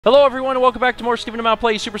Hello everyone and welcome back to more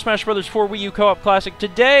StephenPlays Super Smash Bros. 4 Wii U Co-op Classic.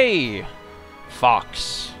 Today,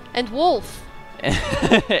 Fox. And Wolf.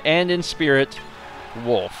 And in spirit,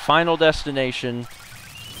 Wolf. Final destination,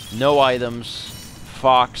 no items,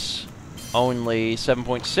 Fox only,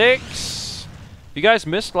 7.6. If you guys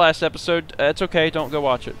missed last episode, it's okay, don't go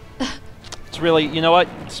watch it. It's really, you know what,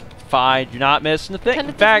 it's fine, you're not missing a thing. Kind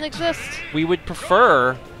of in fact, exist. we would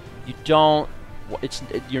prefer you don't.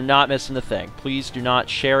 You're not missing a thing. Please do not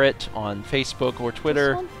share it on Facebook or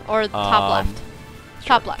Twitter. This one? Or top left. Sure.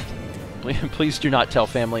 Top left. Please do not tell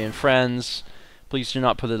family and friends. Please do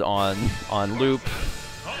not put it on loop.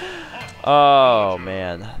 Oh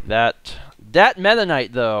man, that Meta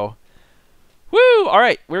Knight though. Woo! All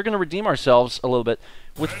right, we're gonna redeem ourselves a little bit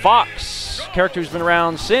with Fox, character who's been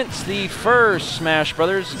around since the first Smash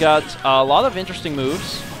Brothers. Got a lot of interesting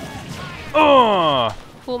moves.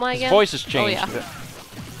 Who am I again? His voice has changed. Oh,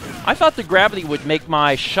 yeah. I thought the gravity would make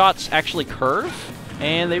my shots actually curve,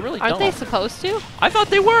 and they really don't. Aren't they supposed to? I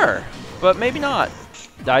thought they were, but maybe not.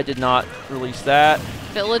 I did not release that.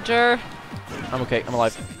 Villager. I'm okay. I'm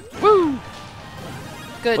alive. Woo!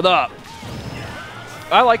 Good. What up?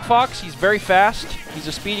 I like Fox. He's very fast. He's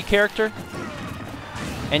a speedy character,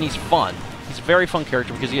 and he's fun. He's a very fun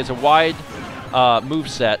character because he has a wide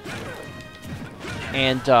move set,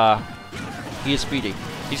 and he is speedy.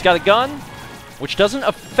 He's got a gun, which doesn't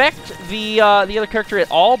affect the other character at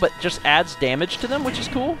all, but just adds damage to them, which is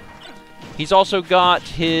cool. He's also got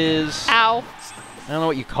his... Ow. I don't know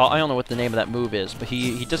what you call... I don't know what the name of that move is, but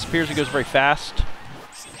he disappears. He goes very fast.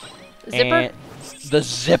 Zipper? And the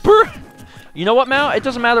Zipper? You know what, Mao? It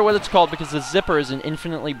doesn't matter what it's called because the Zipper is an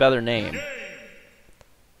infinitely better name.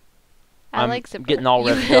 I like Zipper. I'm getting all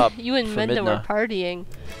revved up. You and Menda were partying.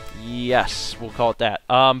 Yes, we'll call it that.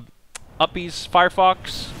 Uppy's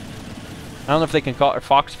Firefox. I don't know if they can call it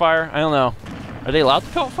Foxfire. I don't know. Are they allowed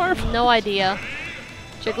to call it Firefox? No idea.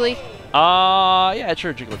 Jiggly? Yeah,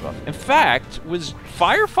 sure, Jigglypuff. In fact, was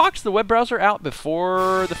Firefox the web browser out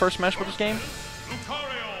before the first Smash Bros. Game?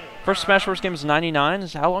 First Smash Bros. Game was 99. How long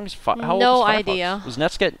is how old is Firefox? No idea. Was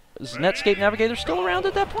Netscape Navigator still around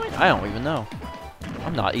at that point? I don't even know.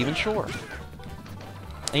 I'm not even sure.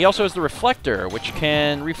 And he also has the Reflector, which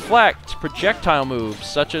can reflect projectile moves,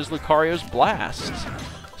 such as Lucario's Blast.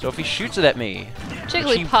 So if he shoots it at me,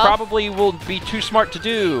 which he probably will be too smart to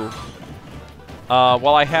do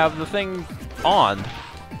while I have the thing on,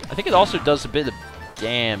 I think it also does a bit of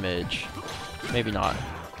damage. Maybe not.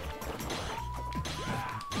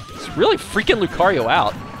 It's really freaking Lucario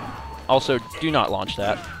out. Also, do not launch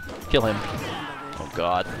that. Kill him. Oh,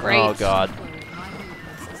 God. Great. Oh, God.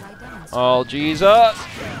 Oh, Jesus!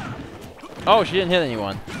 Oh, she didn't hit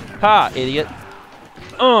anyone. Ha, idiot.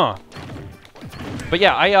 But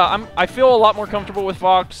yeah, I feel a lot more comfortable with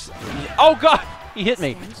Fox. Oh God, he hit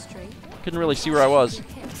me. Couldn't really see where I was.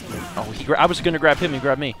 Oh, I was gonna grab him. He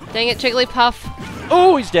grabbed me. Dang it, Jigglypuff.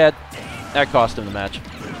 Oh, he's dead. That cost him the match.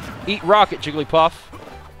 Eat rocket, Jigglypuff.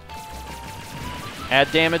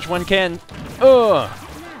 Add damage when can. Oh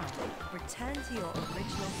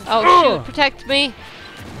shoot! Protect me.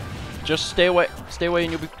 Just stay away. Stay away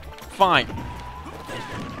and you'll be fine.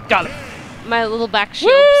 Got him. My little back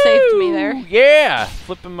shield saved me there. Yeah!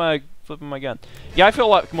 Flipping my gun. Yeah, I feel a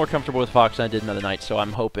lot more comfortable with Fox than I did Meta Knight, so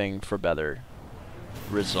I'm hoping for better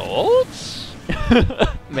results?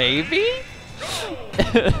 Maybe?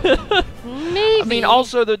 Maybe. I mean,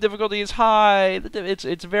 also the difficulty is high.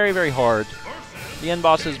 It's very, very hard. The end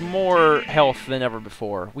boss has more health than ever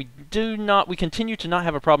before. We continue to not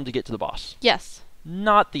have a problem to get to the boss. Yes.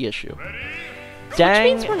 Not the issue. Dang.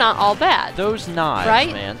 Which means we're not all bad. Those knives,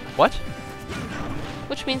 right? Man. What?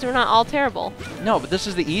 Which means we're not all terrible. No, but this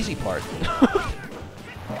is the easy part.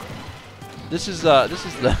 This is the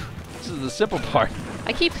simple part.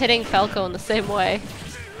 I keep hitting Falco in the same way.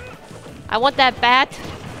 I want that bat.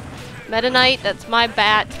 Meta Knight, that's my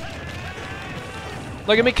bat.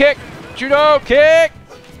 Look at me kick! Judo kick!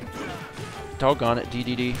 Doggone it,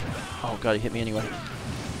 DDD. Oh God, he hit me anyway.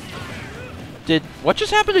 What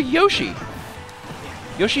just happened to Yoshi?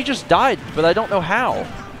 Yoshi just died, but I don't know how.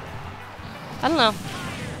 I don't know.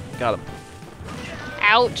 Got him.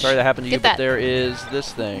 Ouch. Sorry that happened to you, but there is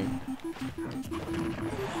this thing.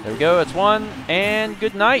 There we go, that's one. And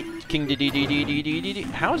good night, King D.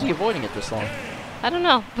 How is he avoiding it this long? I don't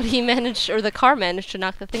know, but he managed, or the car managed to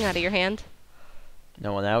knock the thing out of your hand.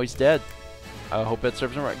 No, well, now he's dead. I hope that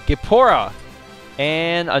serves him right. Gipora!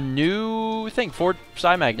 And a new thing, Forward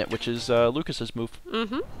Psy Magnet, which is Lucas's move.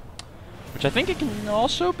 Mm-hmm. Which I think it can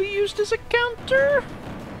also be used as a counter?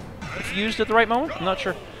 If used at the right moment? I'm not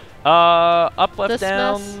sure. Up, left, this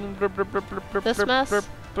down. Mess. This mess?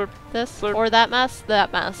 This or that mess?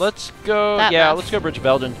 That mess. Let's go. Let's go Bridge of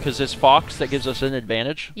Belgium because this fox that gives us an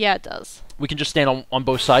advantage. Yeah, it does. We can just stand on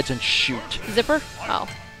both sides and shoot. Zipper?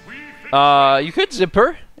 Oh. You could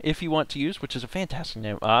Zipper if you want to use, which is a fantastic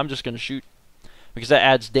name. I'm just going to shoot because that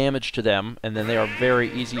adds damage to them, and then they are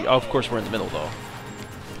very easy. Oh, of course, we're in the middle though.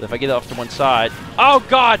 But if I get off to one side, oh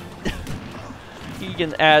God! he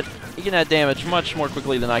can add damage much more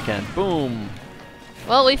quickly than I can. Boom.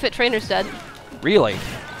 Well, Wii Fit Trainer's dead. Really?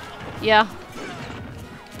 Yeah.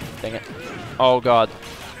 Dang it. Oh God.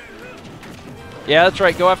 Yeah, that's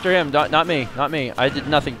right. Go after him. Not me. Not me. I did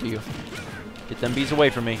nothing to you. Get them bees away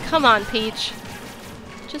from me. Come on, Peach.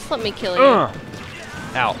 Just let me kill you.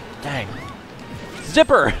 Ow. Dang.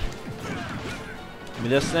 Zipper! Give me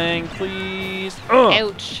this thing, please.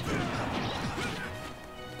 Ouch.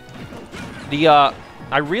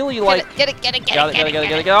 I really like... Get it. Get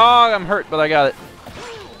it. Oh, I'm hurt, but I got it.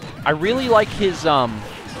 I really like his up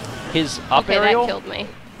aerial. That killed me.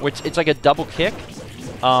 Which, it's like a double kick.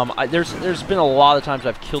 There's been a lot of times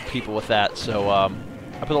I've killed people with that, so I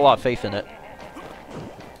put a lot of faith in it.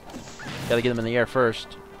 Gotta get him in the air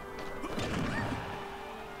first.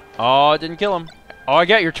 Oh, it didn't kill him. Oh, I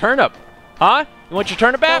got your turnip. Huh? You want your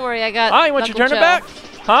turnip back? Don't worry, I got Huh? You want your turnip back?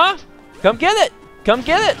 Huh? Come get it. Come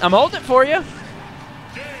get it. I'm holding it for you.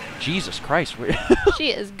 Jesus Christ.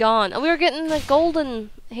 She is gone. We were getting the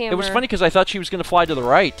golden hammer. It was funny because I thought she was going to fly to the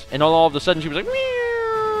right, and all of a sudden she was like,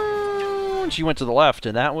 meow, and she went to the left,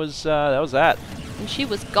 and that was that. And she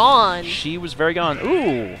was gone. She was very gone.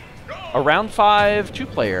 Ooh, a round 5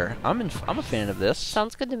 2-player. I'm a fan of this.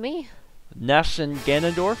 Sounds good to me. Ness and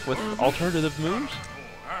Ganondorf with alternative moves.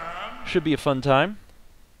 Should be a fun time,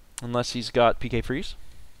 unless he's got PK freeze.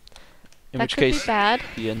 In which case,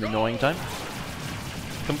 be an annoying time.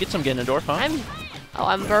 Come get some Ganondorf, huh?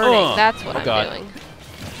 I'm burning. That's what I'm doing.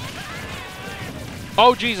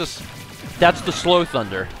 Oh, Jesus. That's the slow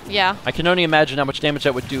thunder. Yeah. I can only imagine how much damage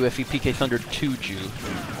that would do if he PK Thundered 2'd you.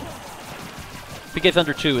 PK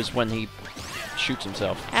Thunder 2 is when he shoots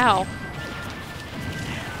himself. Ow.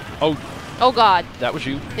 Oh. Oh, God. That was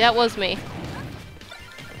you. That was me.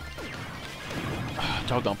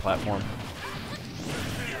 Doggone platform.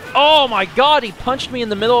 Oh, my God. He punched me in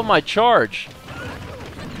the middle of my charge.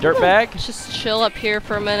 Dirtbag. Just chill up here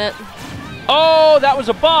for a minute. Oh, that was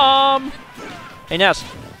a bomb. Hey, Ness.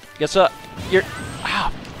 Guess you're...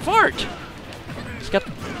 Wow, fart. He's got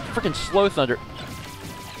the freaking slow thunder.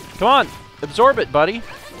 Come on. Absorb it, buddy.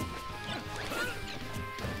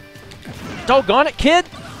 Doggone it, kid.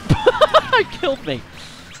 It killed me.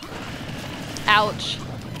 Ouch.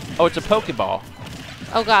 Oh, it's a Pokeball.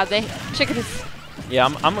 Oh, God. Chickens. Yeah,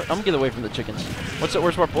 I'm gonna get away from the chickens.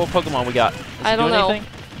 Where's what Pokemon we got? I don't know. Anything?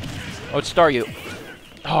 Oh, it's Staryu.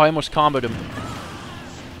 Oh, I almost comboed him.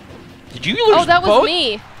 Did you lose both? Oh, that was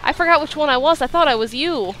me. I forgot which one I was. I thought I was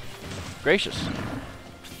you. Gracious.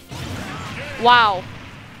 Wow.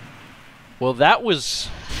 Well, that was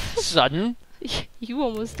sudden. You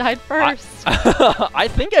almost died first. I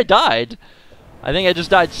think I died. I think I just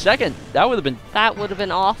died second. That would have been... That would have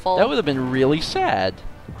been awful. That would have been really sad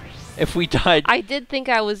if we died. I did think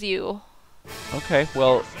I was you. Okay,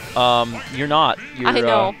 well, you're not. You're, I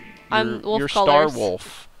know. I'm wolf you're colors. Star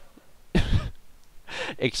Wolf.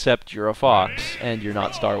 Except you're a fox, and you're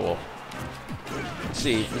not Star Wolf. Let's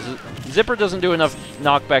see. Zipper doesn't do enough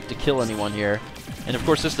knockback to kill anyone here. And of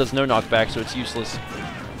course this does no knockback, so it's useless.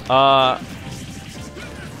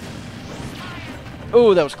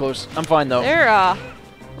 Oh, that was close. I'm fine though. They're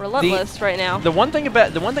relentless right now. The one thing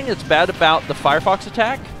that's bad about the Firefox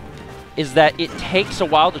attack is that it takes a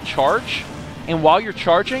while to charge, and while you're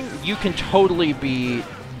charging, you can totally be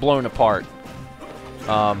blown apart.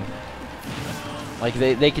 Like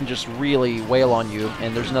they can just really wail on you,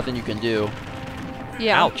 and there's nothing you can do.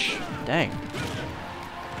 Yeah. Ouch. Dang.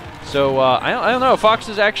 So I don't know. Fox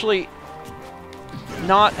is actually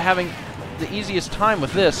not having the easiest time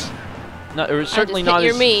with this. Or certainly not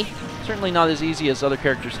as certainly not as easy as other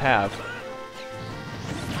characters have.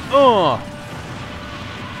 Oh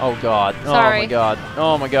God. Sorry. Oh my God.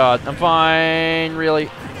 Oh my God. I'm fine. Really.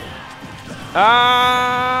 Ah.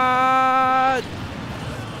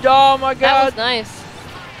 Oh my God. That was nice.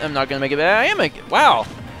 I'm not gonna make it back. I am making it. Wow.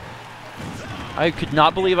 I could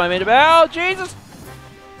not believe I made it back. Oh Jesus.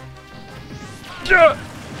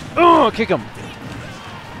 Oh, kick him.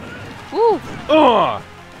 Woo. Oh.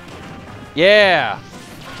 Yeah.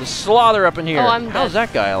 The slaughter up in here. Oh, I'm dead. How's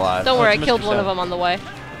that guy alive? Don't worry, I it's killed Mr. one of Seven. them on the way.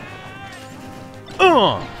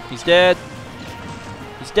 He's dead.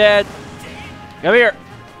 He's dead. Come here.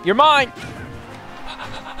 You're mine.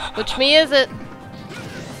 Which me is it?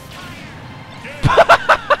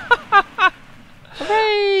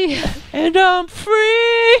 Hooray! And I'm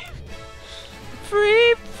free!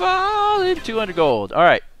 Free falling. 200 gold.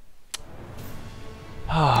 Alright.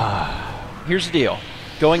 Here's the deal.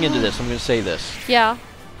 Going into this, I'm going to say this. Yeah.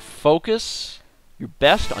 Focus your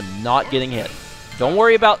best on not getting hit. Don't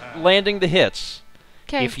worry about landing the hits.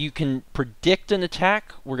 Okay. If you can predict an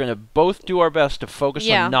attack, we're going to both do our best to focus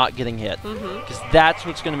on not getting hit. Because that's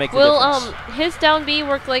what's going to make the difference. Will his down B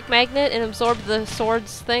work like magnet and absorb the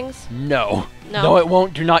swords things? No. No? No, it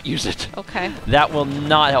won't. Do not use it. Okay. That will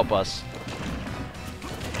not help us.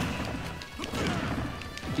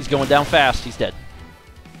 He's going down fast. He's dead.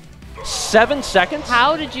 7 seconds?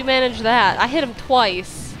 How did you manage that? I hit him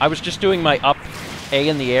twice. I was just doing my up A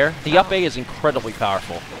in the air. The up A is incredibly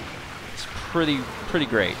powerful. It's pretty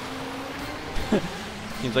great.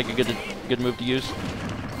 Seems like a good move to use.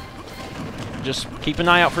 Just keep an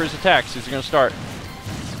eye out for his attacks. He's going to start.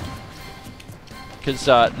 Because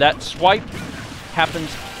that swipe happens.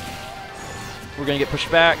 We're going to get pushed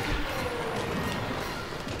back.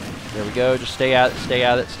 There we go. Just stay at it, stay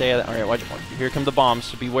at it, stay at it. All right, here come the bombs,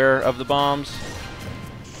 so beware of the bombs.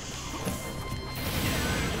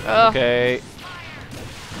 Okay.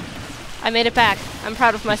 I made it back. I'm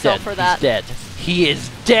proud of myself for that. He's dead. He is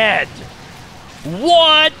dead!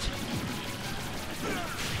 What?!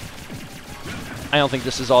 I don't think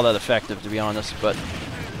this is all that effective, to be honest, but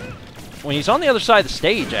when he's on the other side of the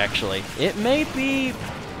stage, actually, it may be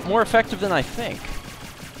more effective than I think.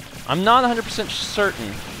 I'm not 100%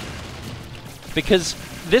 certain. Because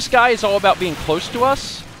this guy is all about being close to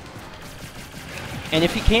us. And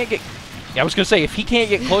if he can't get... I was going to say, if he can't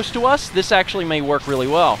get close to us, this actually may work really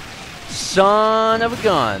well. Son of a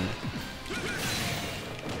gun.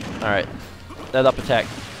 Alright. That up attack.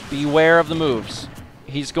 Beware of the moves.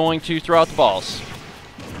 He's going to throw out the balls.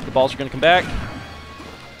 The balls are going to come back.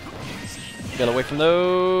 Get away from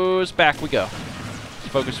those. Back we go.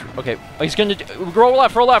 Focus. Okay. Oh, he's going to... Roll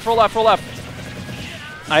left, roll left, roll left, roll left.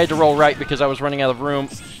 I had to roll right because I was running out of room.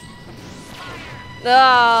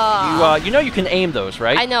 You know you can aim those,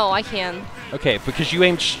 right? I know, I can. Okay, because you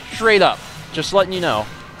aimed straight up. Just letting you know.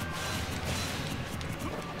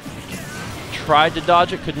 Tried to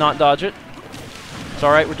dodge it, could not dodge it. It's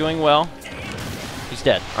alright, we're doing well. He's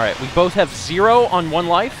dead. Alright, we both have 0 on 1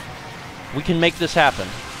 life. We can make this happen.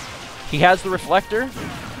 He has the reflector.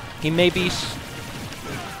 He may be...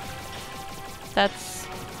 That's...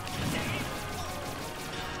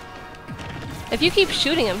 If you keep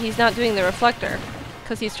shooting him, he's not doing the reflector.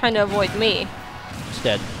 Because he's trying to avoid me. He's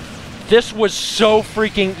dead. This was so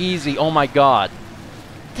freaking easy. Oh my god.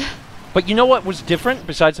 But you know what was different,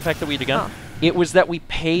 besides the fact that we had a gun? It was that we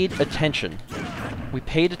paid attention. We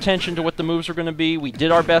paid attention to what the moves were going to be. We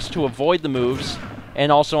did our best to avoid the moves. And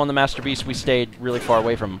also on the Master Beast, we stayed really far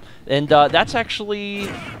away from him. And that's actually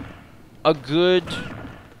a good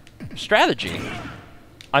strategy.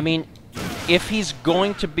 I mean... If he's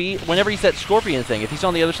going to be, whenever he's that scorpion thing, if he's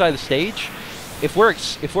on the other side of the stage, if we're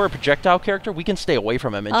a projectile character, we can stay away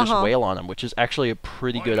from him and just wail on him, which is actually a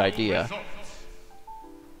pretty good idea.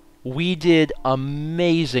 We did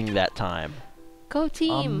amazing that time. Go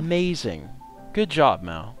team. Amazing. Good job,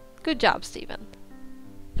 Mal. Good job, Stephen.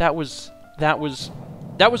 That was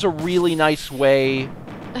a really nice way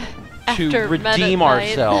to redeem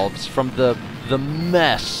ourselves from the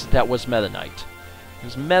mess that was Meta Knight.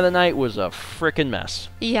 Because Meta Knight was a frickin' mess.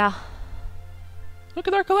 Yeah. Look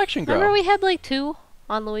at our collection grow. Remember we had like 2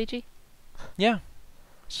 on Luigi? Yeah.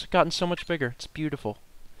 It's gotten so much bigger. It's beautiful.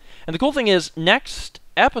 And the cool thing is, next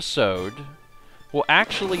episode will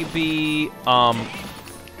actually be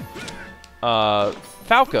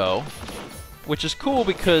Falco, which is cool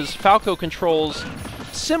because Falco controls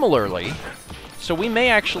similarly. So we may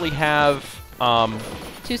actually have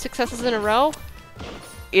 2 successes in a row?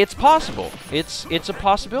 It's possible. It's a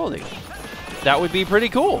possibility. That would be pretty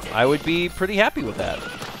cool. I would be pretty happy with that.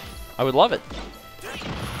 I would love it.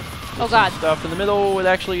 Oh god. Stuff in the middle. It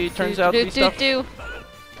actually turns out to be stuff. There's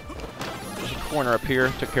a corner up here.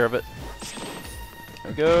 Took care of it.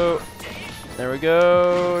 There we go. There we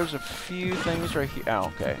go. There's a few things right here.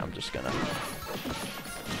 Oh, okay. I'm just gonna...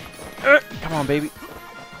 come on, baby.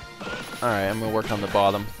 Alright, I'm gonna work on the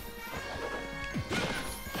bottom.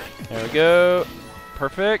 There we go.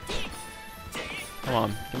 Perfect. Come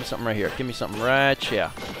on, give me something right here. Give me something right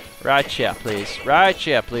here. Right here, please. Right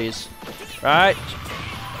here, please. Right.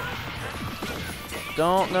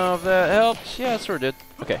 Don't know if that helped. Yeah, it sort of did.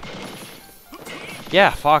 Okay. Yeah,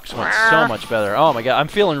 Fox went so much better. Oh my god, I'm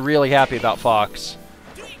feeling really happy about Fox.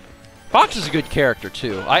 Fox is a good character,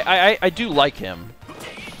 too. I do like him.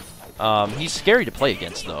 He's scary to play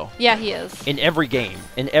against, though. Yeah, he is. In every game.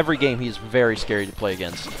 In every game, he's very scary to play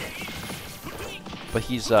against. but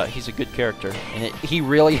he's a good character, and he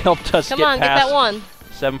really helped us Come get on, get past that one.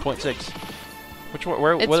 7.6. Which one?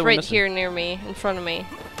 Where? It's what are we right missing? here near me, in front of me.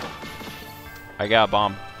 I got a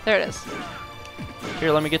bomb. There it is.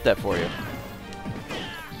 Here, let me get that for you.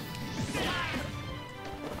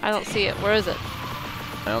 I don't see it. Where is it?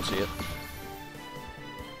 I don't see it.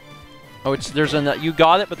 Oh, there's another. You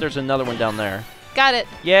got it, but there's another one down there. Got it.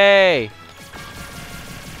 Yay!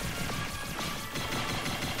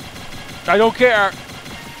 I don't care.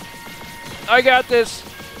 I got this.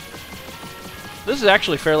 This is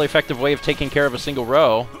actually a fairly effective way of taking care of a single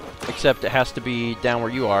row, except it has to be down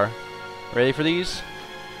where you are. Ready for these?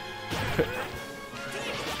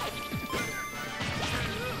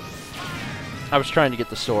 I was trying to get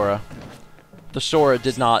the Sora. The Sora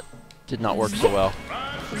did not work so well.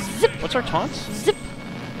 Zip. What's our taunts? Zip.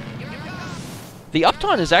 The up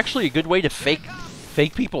taunt is actually a good way to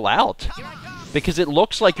fake people out, because it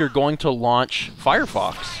looks like you're going to launch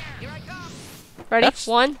Firefox. Ready? That's-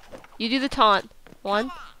 1. You do the taunt.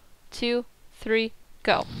 1, 2, 3,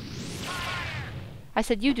 go. I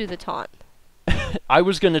said you do the taunt. I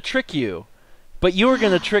was going to trick you, but you were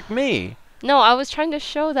going to trick me. No, I was trying to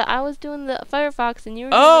show that I was doing the Firefox and you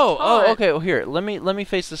were doing the Oh, taunt. okay. Well, here, let me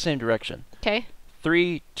face the same direction. Okay.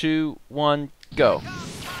 3, 2, 1, go.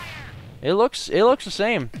 It looks the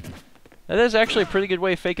same. That is actually a pretty good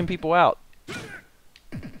way of faking people out.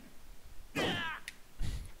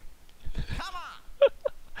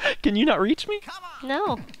 Can you not reach me?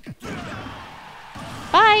 No.